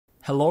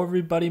Hello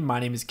everybody, my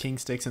name is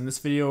KingStix. In this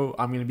video,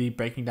 I'm going to be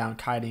breaking down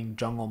kiting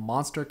jungle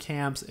monster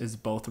camps as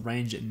both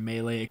range and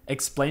melee,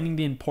 explaining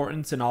the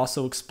importance and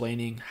also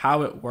explaining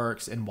how it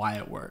works and why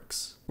it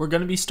works. We're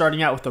going to be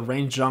starting out with the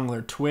range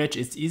jungler Twitch.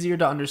 It's easier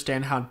to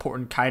understand how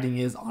important kiting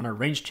is on a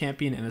range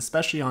champion and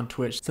especially on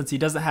Twitch since he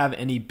doesn't have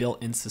any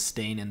built-in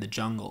sustain in the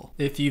jungle.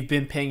 If you've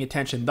been paying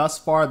attention thus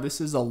far,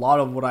 this is a lot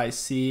of what I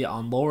see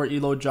on lower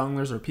elo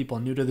junglers or people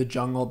new to the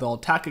jungle. They'll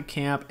attack a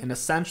camp and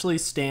essentially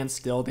stand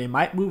still. They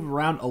might move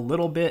around a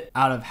little bit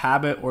out of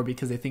habit or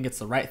because they think it's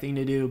the right thing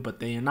to do, but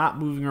they are not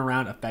moving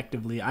around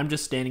effectively. I'm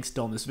just standing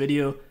still in this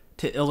video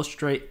to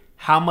illustrate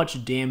how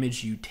much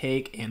damage you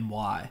take and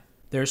why.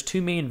 There's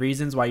two main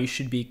reasons why you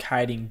should be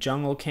kiting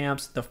jungle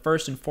camps. The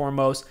first and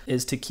foremost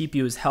is to keep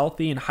you as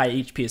healthy and high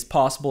HP as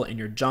possible in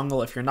your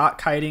jungle. If you're not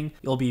kiting,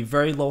 you'll be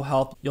very low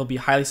health. You'll be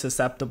highly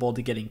susceptible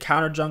to getting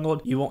counter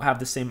jungled. You won't have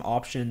the same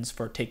options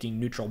for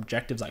taking neutral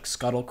objectives like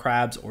scuttle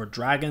crabs or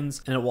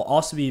dragons. And it will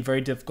also be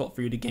very difficult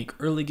for you to gank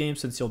early game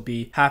since you'll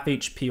be half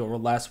HP or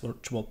less,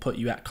 which will put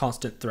you at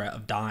constant threat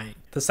of dying.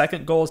 The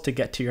second goal is to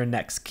get to your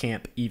next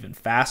camp even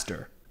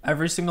faster.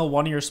 Every single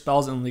one of your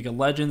spells in League of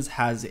Legends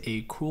has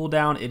a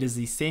cooldown. It is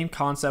the same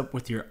concept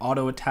with your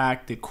auto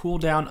attack. The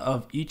cooldown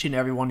of each and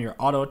every one of your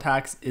auto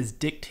attacks is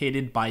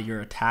dictated by your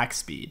attack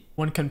speed.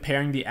 When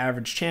comparing the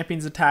average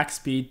champion's attack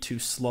speed to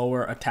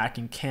slower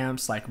attacking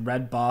camps like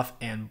red buff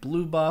and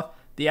blue buff,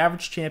 the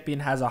average champion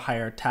has a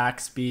higher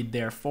attack speed.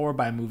 Therefore,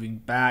 by moving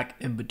back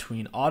in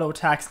between auto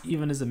attacks,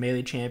 even as a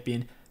melee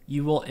champion,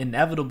 you will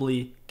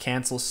inevitably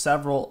cancel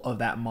several of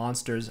that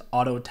monster's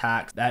auto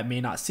attacks. That may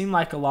not seem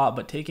like a lot,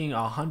 but taking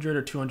 100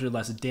 or 200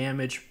 less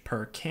damage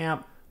per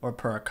camp or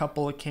per a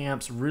couple of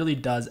camps really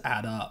does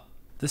add up.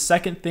 The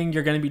second thing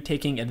you're going to be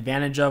taking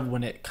advantage of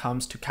when it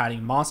comes to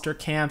kiting monster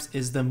camps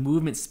is the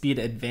movement speed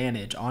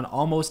advantage. On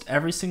almost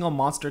every single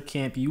monster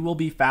camp, you will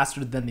be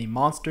faster than the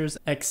monsters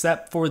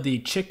except for the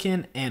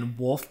chicken and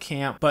wolf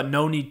camp, but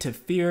no need to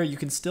fear. You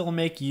can still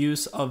make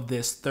use of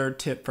this third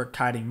tip for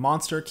kiting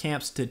monster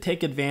camps to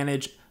take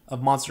advantage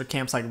of monster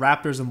camps like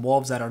raptors and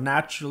wolves that are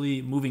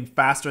naturally moving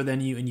faster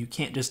than you and you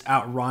can't just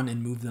outrun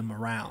and move them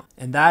around.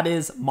 And that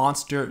is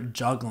monster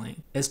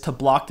juggling, is to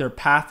block their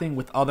pathing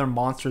with other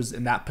monsters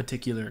in that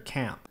particular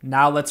camp.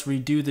 Now let's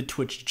redo the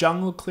Twitch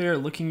jungle clear,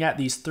 looking at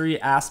these three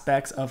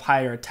aspects of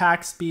higher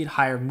attack speed,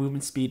 higher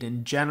movement speed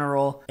in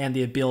general, and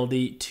the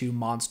ability to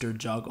monster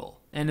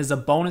juggle. And as a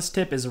bonus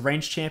tip, as a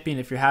range champion,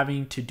 if you're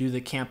having to do the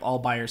camp all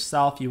by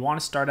yourself, you want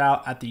to start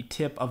out at the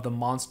tip of the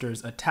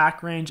monster's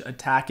attack range,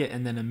 attack it,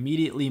 and then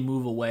immediately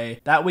move away.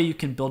 That way you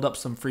can build up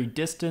some free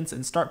distance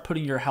and start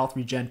putting your health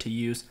regen to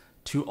use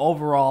to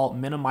overall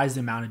minimize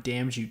the amount of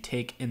damage you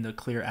take in the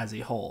clear as a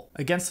whole.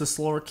 Against the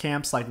slower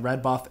camps like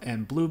red buff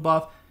and blue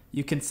buff,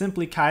 you can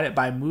simply kite it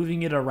by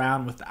moving it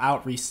around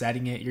without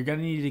resetting it. You're going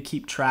to need to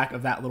keep track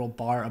of that little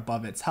bar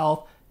above its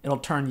health. It'll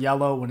turn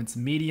yellow when it's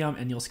medium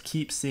and you'll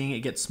keep seeing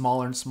it get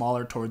smaller and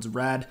smaller towards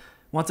red.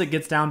 Once it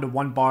gets down to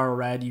one bar of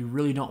red, you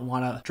really don't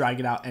want to drag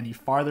it out any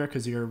farther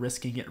because you're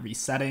risking it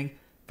resetting.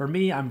 For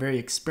me, I'm very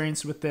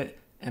experienced with it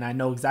and I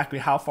know exactly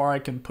how far I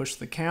can push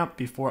the camp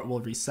before it will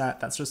reset.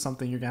 That's just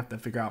something you're going to have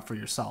to figure out for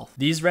yourself.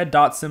 These red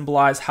dots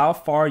symbolize how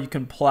far you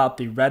can pull out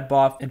the red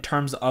buff in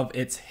terms of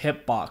its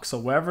hitbox. So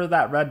wherever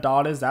that red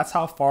dot is, that's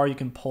how far you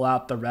can pull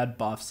out the red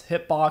buff's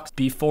hitbox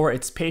before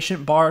its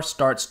patient bar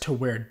starts to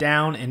wear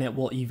down and it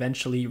will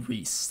eventually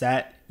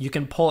reset. You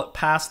can pull it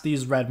past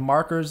these red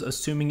markers,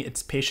 assuming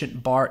its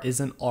patient bar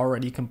isn't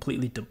already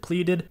completely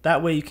depleted.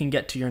 That way you can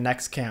get to your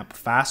next camp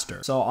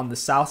faster. So on the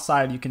south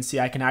side, you can see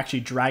I can actually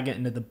drag it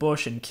into the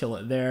bush and kill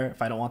it there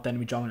if I don't want the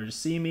enemy jungler to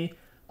see me.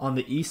 On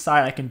the east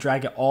side, I can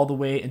drag it all the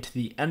way into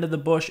the end of the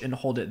bush and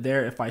hold it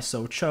there if I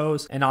so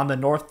chose. And on the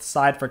north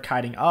side for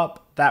kiting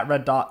up, that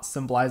red dot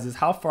symbolizes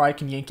how far I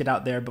can yank it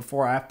out there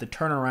before I have to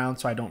turn around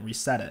so I don't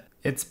reset it.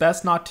 It's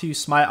best not to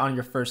smite on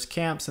your first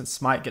camp since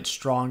smite gets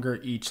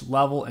stronger each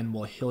level and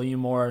will heal you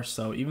more.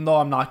 So even though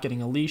I'm not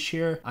getting a leash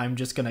here, I'm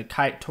just going to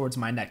kite towards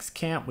my next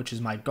camp, which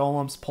is my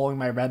golems, pulling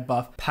my red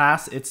buff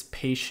past its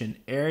patient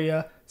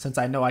area since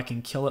I know I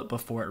can kill it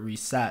before it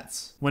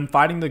resets. When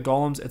fighting the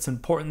golems, it's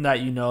important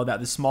that you know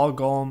that the small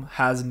golem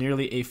has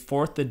nearly a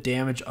fourth the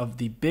damage of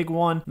the big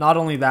one. Not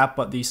only that,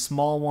 but the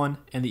small one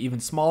and the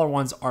even smaller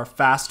ones are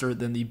faster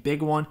than the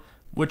big one,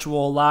 which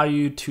will allow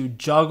you to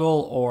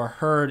juggle or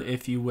herd,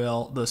 if you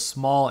will, the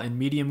small and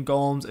medium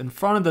golems in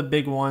front of the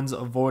big ones,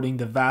 avoiding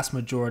the vast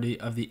majority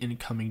of the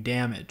incoming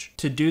damage.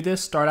 To do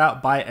this, start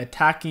out by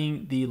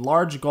attacking the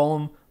large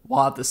golem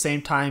while at the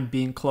same time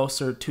being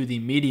closer to the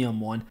medium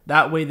one.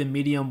 That way the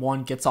medium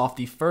one gets off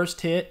the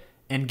first hit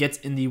and gets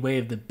in the way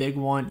of the big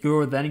one,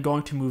 you're then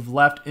going to move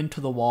left into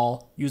the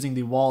wall, using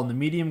the wall in the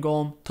medium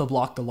golem to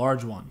block the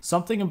large one.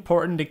 Something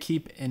important to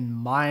keep in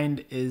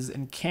mind is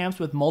in camps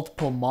with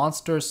multiple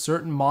monsters,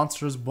 certain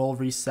monsters will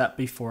reset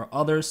before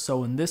others.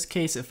 So in this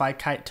case, if I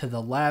kite to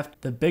the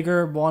left, the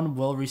bigger one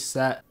will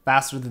reset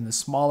faster than the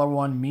smaller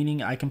one,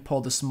 meaning I can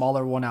pull the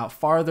smaller one out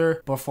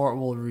farther before it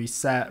will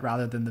reset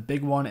rather than the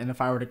big one. And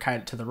if I were to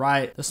kite it to the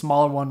right, the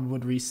smaller one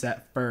would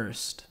reset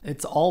first.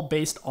 It's all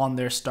based on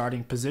their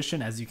starting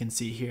position, as you can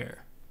see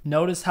here.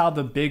 Notice how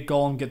the big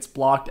golem gets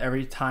blocked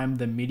every time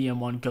the medium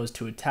one goes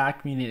to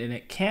attack me, and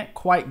it can't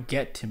quite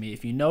get to me.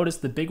 If you notice,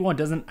 the big one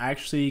doesn't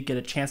actually get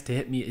a chance to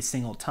hit me a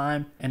single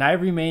time, and I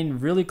remain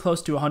really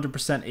close to 100%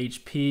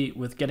 HP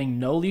with getting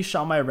no leash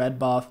on my red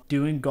buff,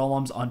 doing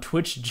golems on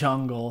Twitch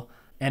jungle,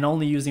 and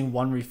only using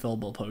one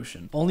refillable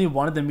potion. Only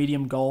one of the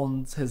medium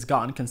golems has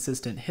gotten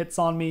consistent hits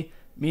on me.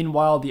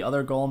 Meanwhile, the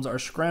other golems are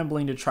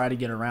scrambling to try to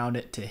get around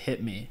it to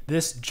hit me.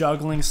 This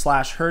juggling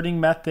slash hurting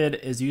method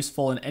is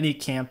useful in any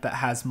camp that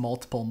has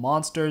multiple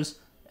monsters,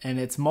 and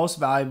it's most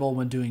valuable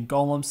when doing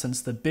golems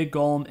since the big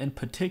golem in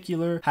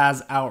particular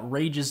has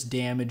outrageous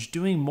damage,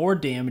 doing more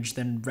damage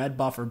than red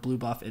buff or blue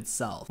buff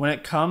itself. When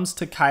it comes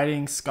to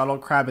kiting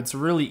𝐒𝐿𝐻𝐂𝐈𝐀𝐋𝐒, it's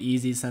really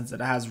easy since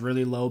it has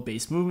really low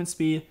base movement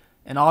speed,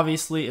 and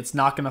obviously it's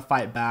not going to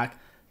fight back.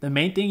 The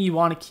main thing you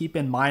want to keep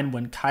in mind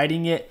when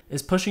kiting it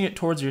is pushing it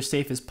towards your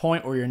safest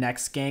point or your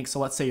next gank. So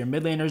let's say your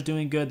mid laner is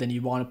doing good, then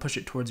you want to push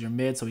it towards your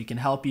mid so he can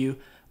help you.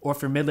 Or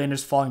if your mid laner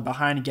is falling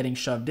behind and getting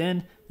shoved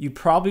in, you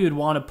probably would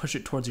want to push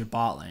it towards your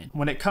bot lane.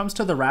 When it comes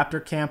to the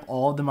raptor camp,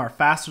 all of them are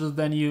faster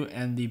than you,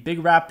 and the big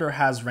raptor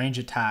has range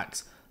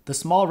attacks. The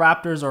small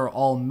raptors are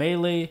all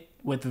melee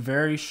with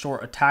very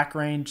short attack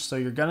range, so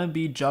you're going to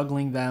be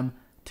juggling them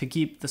to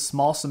keep the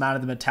smallest amount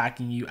of them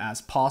attacking you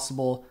as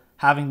possible,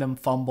 having them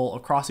fumble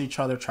across each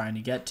other trying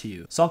to get to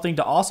you. Something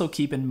to also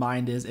keep in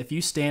mind is if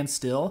you stand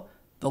still,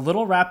 the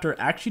little raptor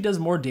actually does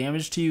more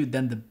damage to you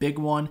than the big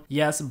one.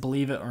 Yes,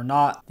 believe it or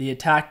not, the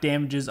attack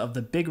damages of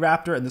the big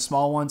raptor and the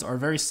small ones are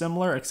very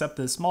similar, except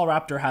the small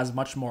raptor has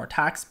much more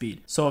attack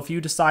speed. So if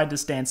you decide to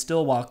stand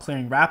still while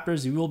clearing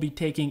raptors, you will be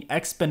taking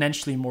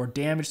exponentially more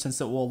damage since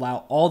it will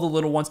allow all the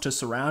little ones to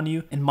surround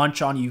you and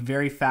munch on you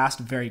very fast,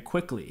 very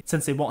quickly,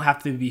 since they won't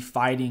have to be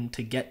fighting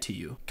to get to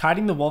you.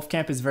 Kiting the wolf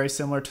camp is very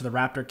similar to the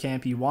raptor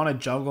camp. You want to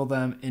juggle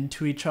them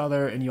into each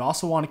other, and you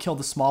also want to kill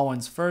the small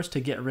ones first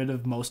to get rid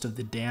of most of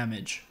the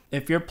damage.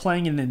 If you're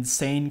playing an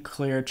insane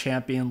clear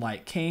champion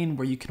like Kayn,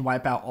 where you can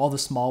wipe out all the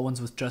small ones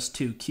with just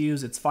 2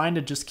 Qs, it's fine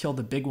to just kill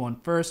the big one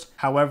first.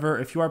 However,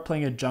 if you are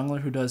playing a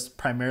jungler who does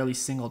primarily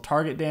single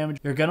target damage,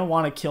 you're going to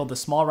want to kill the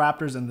small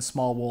raptors and the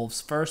small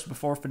wolves first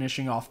before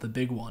finishing off the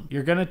big one.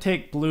 You're going to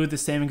take blue the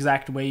same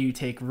exact way you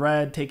take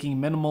red, taking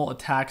minimal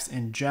attacks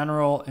in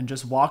general and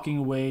just walking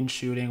away and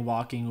shooting,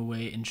 walking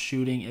away and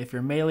shooting. If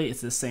you're melee, it's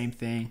the same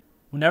thing.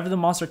 Whenever the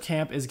monster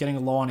camp is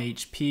getting low on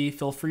HP,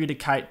 feel free to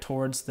kite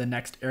towards the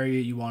next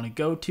area you want to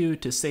go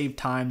to save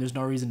time. There's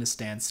no reason to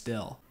stand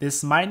still.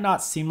 This might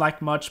not seem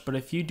like much, but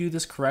if you do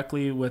this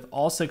correctly with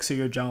all 6 of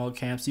your jungle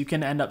camps, you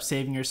can end up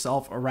saving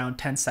yourself around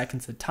 10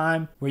 seconds of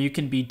time, where you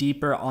can be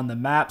deeper on the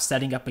map,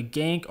 setting up a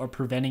gank or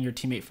preventing your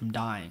teammate from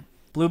dying.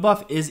 Blue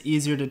buff is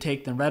easier to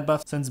take than red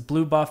buff since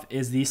blue buff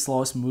is the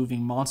slowest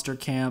moving monster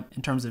camp.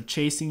 In terms of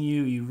chasing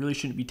you, you really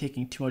shouldn't be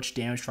taking too much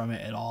damage from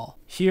it at all.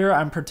 Here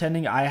I'm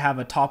pretending I have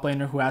a top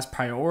laner who has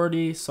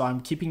priority, so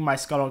I'm keeping my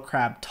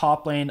𝐒𝐿𝐻𝐂𝐈𝐀𝐋𝐒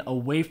top lane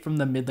away from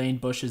the mid lane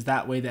bushes.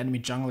 That way the enemy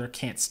jungler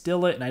can't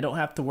steal it and I don't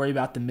have to worry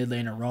about the mid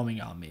laner roaming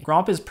on me.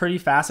 Gromp is pretty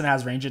fast and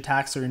has range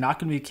attacks, so you're not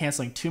going to be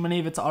canceling too many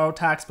of its auto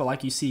attacks, but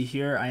like you see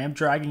here, I am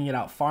dragging it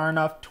out far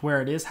enough to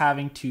where it is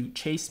having to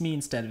chase me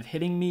instead of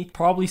hitting me,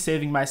 probably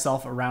saving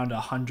myself around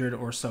 100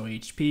 or so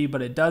HP,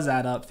 but it does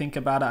add up. Think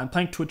about it. I'm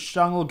playing Twitch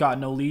jungle, got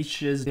no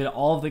leashes, did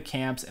all of the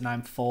camps, and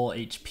I'm full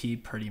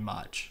HP pretty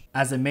much.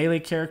 As a melee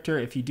character,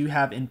 if you do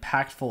have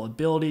impactful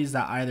abilities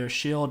that either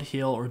shield,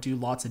 heal, or do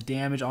lots of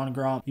damage on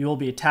Gromp, you will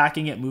be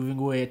attacking it, moving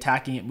away,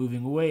 attacking it,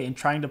 moving away, and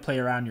trying to play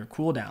around your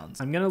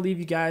cooldowns. I'm going to leave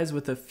you guys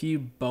with a few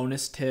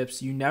bonus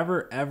tips. You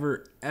never,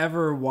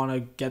 ever want to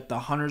get the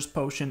Hunter's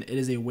Potion. It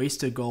is a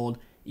waste of gold.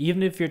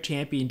 Even if your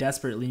champion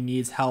desperately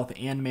needs health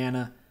and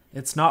mana,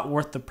 it's not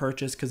worth the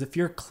purchase, because if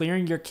you're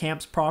clearing your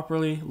camps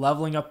properly,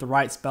 leveling up the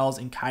right spells,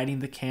 and kiting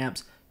the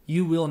camps,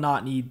 you will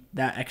not need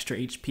that extra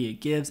HP it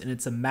gives, and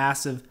it's a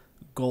massive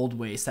gold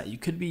waste that you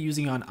could be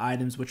using on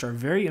items which are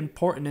very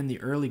important in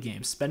the early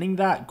game. Spending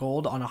that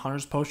gold on a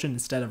Hunter's Potion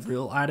instead of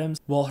real items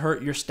will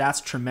hurt your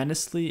stats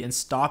tremendously and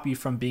stop you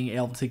from being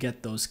able to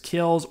get those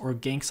kills or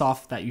ganks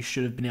off that you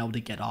should have been able to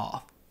get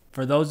off.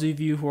 For those of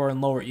you who are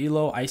in lower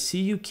elo, I see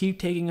you keep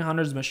taking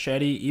Hunter's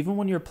Machete even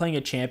when you're playing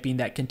a champion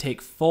that can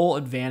take full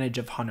advantage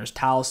of Hunter's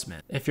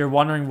Talisman. If you're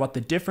wondering what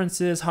the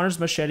difference is, Hunter's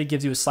Machete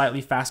gives you a slightly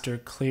faster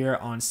clear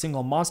on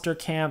single monster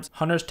camps.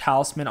 Hunter's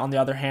Talisman, on the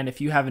other hand, if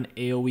you have an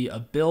AoE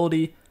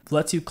ability,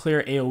 lets you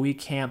clear AoE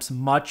camps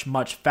much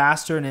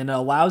faster, and it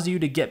allows you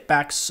to get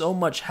back so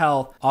much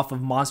health off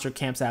of monster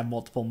camps that have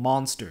multiple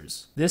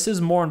monsters. This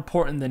is more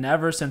important than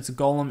ever since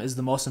Golem is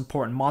the most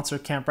important monster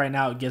camp right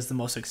now. It gives the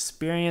most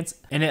experience,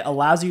 and it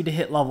allows you to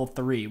hit level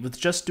 3. With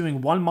just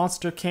doing one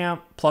monster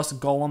camp plus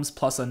golems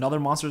plus another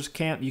monster's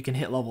camp, you can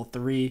hit level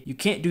 3. You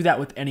can't do that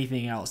with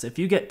anything else. If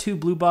you get 2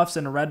 blue buffs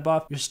and a red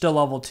buff, you're still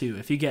level 2.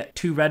 If you get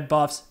 2 red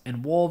buffs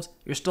and wolves,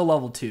 you're still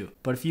level 2.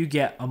 But if you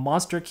get a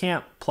monster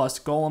camp plus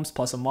golems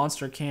plus a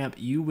monster camp,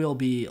 you will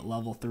be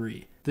level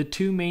 3. The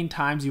 2 main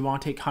times you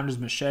want to take Hunter's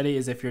Machete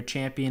is if your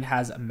champion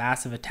has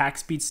massive attack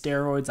speed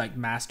steroids like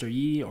Master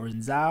Yi or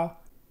Zhao,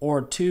 or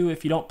 2,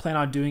 if you don't plan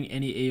on doing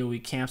any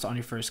AoE camps on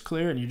your first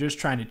clear and you're just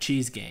trying to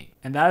cheese gang.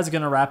 And that is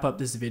going to wrap up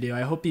this video.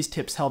 I hope these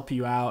tips help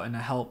you out and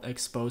help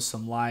expose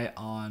some light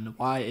on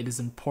why it is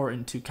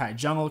important to kite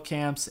jungle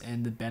camps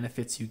and the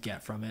benefits you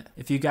get from it.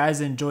 If you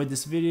guys enjoyed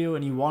this video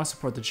and you want to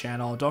support the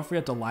channel, don't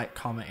forget to like,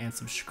 comment, and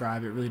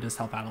subscribe. It really does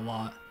help out a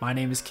lot. My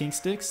name is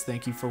KingStix.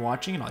 Thank you for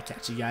watching, and I'll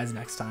catch you guys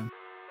next time.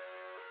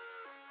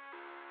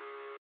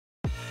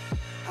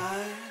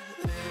 I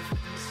live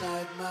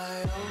inside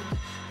my own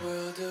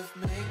world of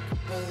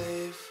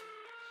make-believe.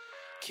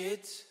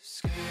 Kids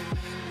screaming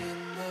in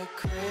the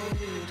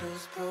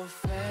cradles,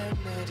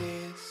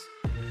 profanities.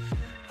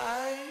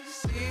 I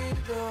see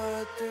the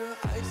world through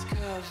ice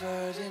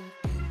covered in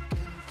ink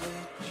and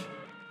bleach.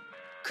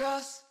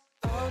 Cross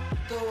out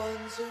the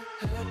ones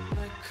who heard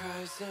my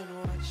cries and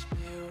watched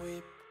me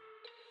weep.